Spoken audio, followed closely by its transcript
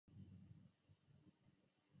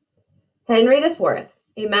Henry IV,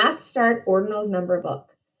 a MathStart Ordinals number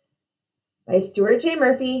book by Stuart J.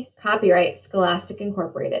 Murphy, copyright Scholastic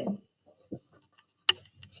Incorporated.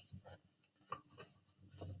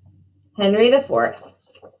 Henry IV.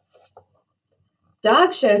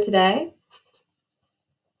 Dog show today.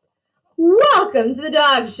 Welcome to the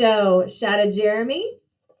dog show, shouted Jeremy.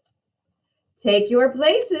 Take your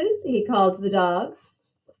places, he called to the dogs.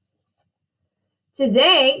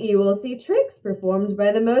 Today, you will see tricks performed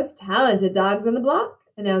by the most talented dogs on the block,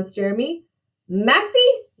 announced Jeremy. Maxie,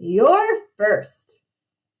 you're first.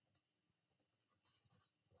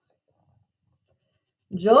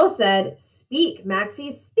 Joel said, "Speak,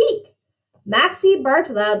 Maxie, speak." Maxie barked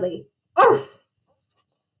loudly. Arf!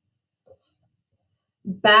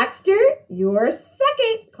 Baxter, you're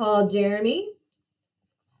second, called Jeremy.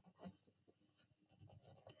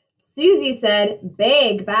 Susie said,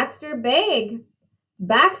 "Beg, Baxter, beg."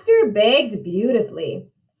 Baxter begged beautifully.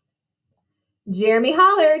 Jeremy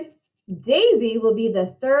hollered, "Daisy will be the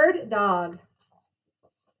third dog."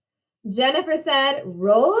 Jennifer said,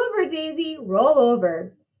 "Roll over, Daisy, roll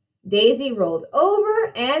over." Daisy rolled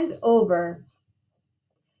over and over.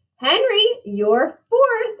 "Henry, you're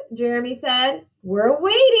fourth," Jeremy said. "We're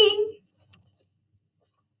waiting."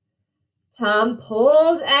 Tom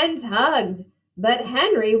pulled and tugged, but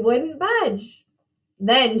Henry wouldn't budge.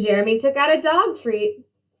 Then Jeremy took out a dog treat.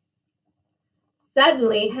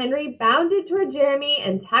 Suddenly, Henry bounded toward Jeremy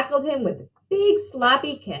and tackled him with a big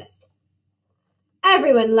sloppy kiss.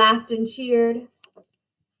 Everyone laughed and cheered.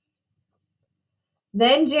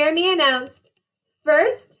 Then Jeremy announced,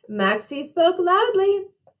 "First, Maxie spoke loudly.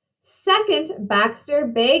 Second, Baxter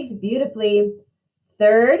begged beautifully.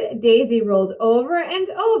 Third, Daisy rolled over and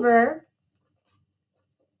over.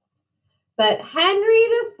 But Henry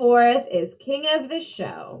IV is king of the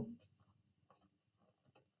show."